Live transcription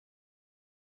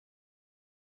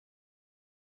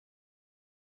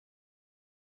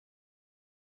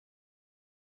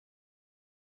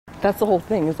That's the whole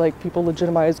thing, is like people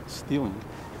legitimize stealing.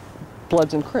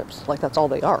 Bloods and Crips, like that's all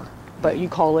they are. But you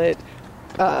call it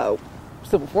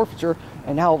civil forfeiture,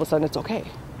 and now all of a sudden it's okay.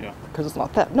 Yeah. Because it's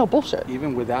not theft. No, bullshit.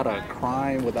 Even without a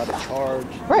crime, without a charge.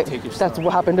 Right. Take your That's stuff.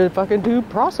 what happened to fucking due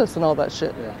process and all that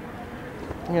shit. Yeah.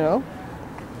 You know?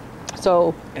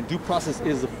 So. And due process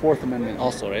is the Fourth Amendment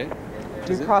also, right?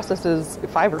 Due process is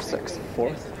 5 or 6.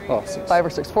 Fourth? Oh, 6. 5 or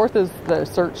 6. Fourth is the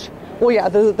search. Well, yeah,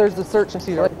 there's the search and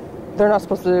seizure. They're not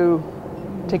supposed to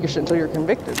take your shit until you're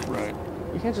convicted. Right.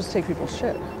 You can't just take people's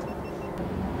shit.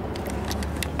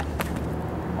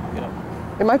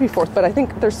 Yeah. It might be 4th, but I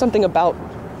think there's something about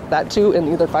that too in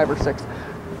either 5 or 6.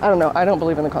 I don't know. I don't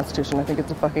believe in the Constitution. I think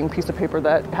it's a fucking piece of paper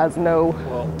that has no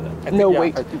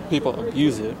weight. I think people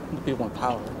abuse it. The people in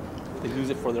power, they use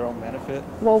it for their own benefit.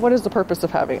 Well, what is the purpose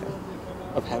of having it?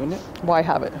 Of having it? Why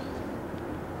have it?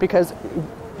 Because,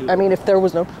 I mean, if there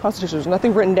was no Constitution, there's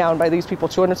nothing written down by these people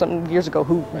 200-something years ago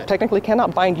who technically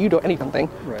cannot bind you to anything,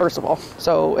 first of all.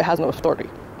 So it has no authority.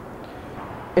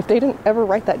 If they didn't ever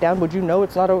write that down, would you know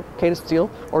it's not okay to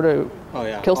steal or to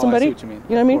kill somebody? I see what you mean.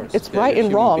 You know what I mean? It's right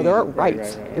and wrong. There aren't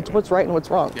rights. Right. It's what's right and what's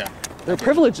wrong. Yeah. There are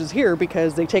privileges here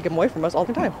because they take them away from us all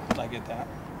the time. I get that.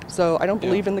 So I don't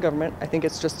believe in the government. I think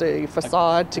it's just a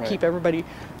facade to keep everybody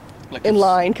in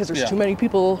line because there's too many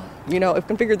people, you know, if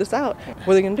can figure this out.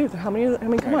 What are they going to do? How many,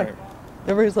 come on.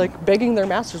 Everybody's like begging their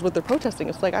masters what they're protesting.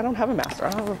 It's like, I don't have a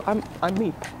master. I'm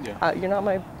me. Yeah. You're not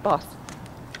my boss.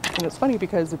 And it's funny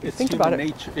because if you think about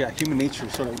it, human nature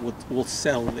sort of will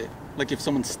sell it. Like if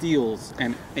someone steals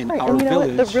and in right, our and you know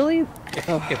village,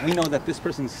 what, if we know that this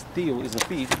person is a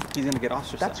thief, he's gonna get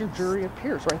ostracized. That's your jury of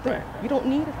peers right there. Right. You don't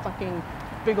need a fucking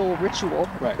big old ritual.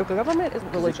 Right. The government is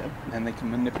religion. And they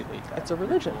can manipulate that. It's a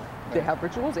religion. Right. They have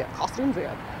rituals, they have costumes, they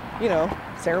have, you know,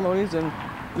 ceremonies and,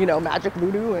 you know, magic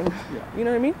voodoo and, you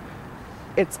know what I mean?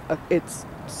 It's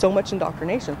so much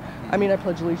indoctrination. I mean, I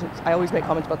pledge allegiance. I always make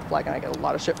comments about the flag and I get a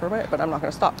lot of shit from it, but I'm not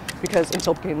going to stop because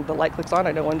until the light clicks on,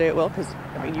 I know one day it will because,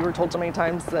 I mean, you were told so many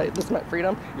times that this meant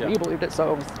freedom. You believed it,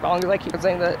 so as long as I keep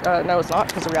saying that, no, it's not,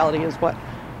 because the reality is what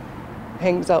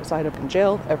hangs outside of in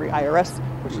jail, every IRS,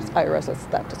 which is IRS,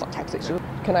 that's not taxation.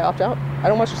 Can I opt out? I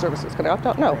don't want your services. Can I opt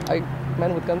out? No.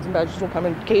 Men with guns and badges will come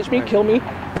and cage me, kill me,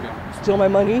 steal my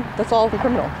money. That's all the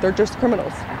criminal. They're just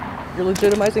criminals. You're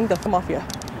legitimizing the mafia.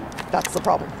 That's the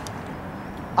problem.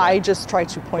 I just try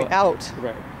to point out.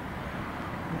 Right.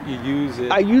 You use it.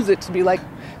 I use it to be like,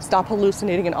 stop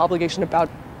hallucinating an obligation about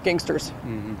gangsters.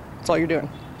 Mm-hmm. That's all you're doing.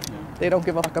 Yeah. They don't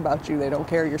give a fuck about you. They don't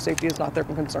care. Your safety is not their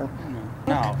concern.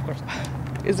 No, of course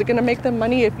not. Is it going to make them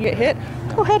money if you get hit?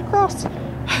 No. Go ahead, cross.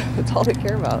 That's all they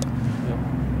care about. Yep.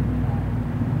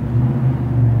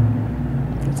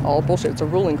 It's all bullshit. It's a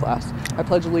ruling class. I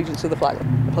pledge allegiance to the flag.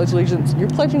 I pledge allegiance. You're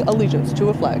pledging allegiance to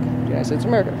a flag, the United States of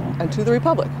America, and to the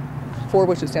republic, for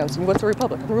which it stands. And what's a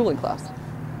republic? A ruling class.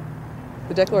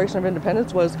 The Declaration of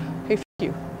Independence was, hey, f***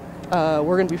 you.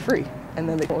 We're going to be free. And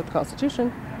then they go with the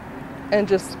Constitution and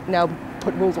just now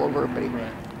put rules all over everybody.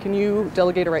 Right. Can you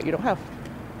delegate a right you don't have?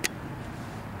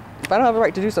 If I don't have a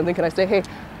right to do something, can I say, hey,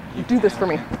 you do this for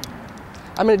me?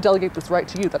 I'm going to delegate this right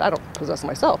to you that I don't possess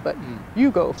myself, but you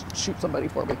go shoot somebody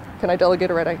for me. Can I delegate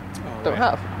a right I don't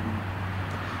have?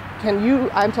 Can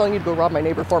you, I'm telling you to go rob my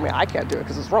neighbor for me. I can't do it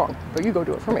because it's wrong, but you go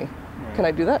do it for me. Right. Can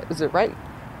I do that? Is it right?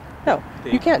 No.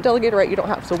 You can't delegate a right you don't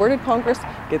have. So where did Congress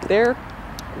get their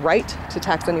right to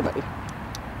tax anybody?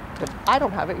 If I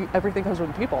don't have it, everything comes from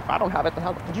the people. If I don't have it, then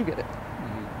how did you get it?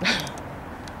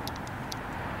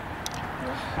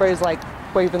 Everybody's like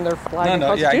waving their flag in the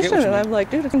Constitution, and I'm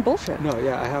like, dude, it's bullshit. No,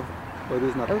 I have. Well,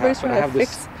 this is not. Everybody's trying to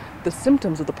fix the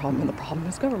symptoms of the problem, and the problem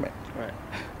is government. Right.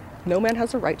 No man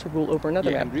has a right to rule over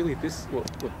another man. And really,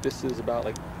 what this is about,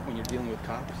 like when you're dealing with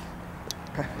cops,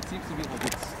 it seems to be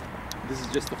like this is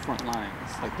just the front line.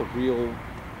 It's like the real.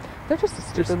 They're just a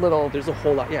stupid little. There's a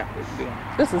whole lot. Yeah.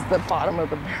 This is the bottom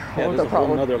of the barrel of the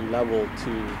problem. There's a whole other level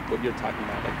to what you're talking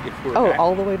about. Like if we're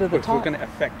all the way to the top. If we're going to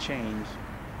affect change,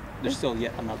 there's still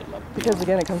yet another level. Because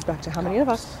again, it comes back to how many of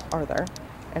us are there,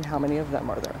 and how many of them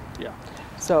are there. Yeah.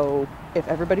 So if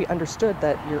everybody understood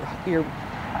that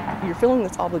you're feeling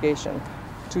this obligation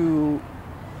to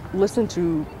listen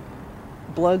to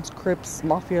Bloods, Crips,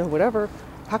 Mafia, whatever,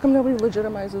 how come nobody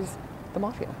legitimizes the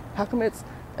Mafia? How come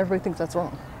everybody thinks that's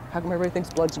wrong? How come everybody thinks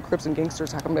Bloods and Crips and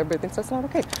gangsters? How come everybody thinks that's not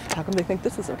okay? How come they think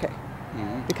this is okay?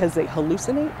 Mm-hmm. Because they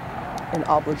hallucinate an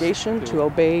obligation to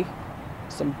obey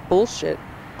some bullshit.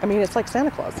 I mean, it's like Santa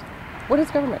Claus. What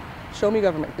is government? Show me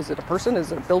government. Is it a person?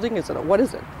 Is it a building? What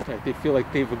is it? Right. They feel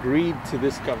like they've agreed to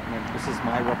this government. This is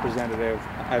my representative.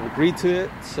 I've agreed to it,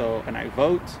 and I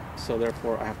vote, so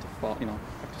therefore I have to follow, I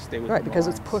have to stay with right, because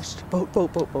lines. it's pushed. Vote,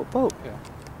 vote, vote, vote, vote. Yeah.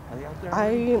 Are they out there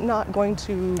already? I'm not going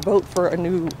to vote for a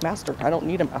new master. I don't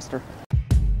need a master.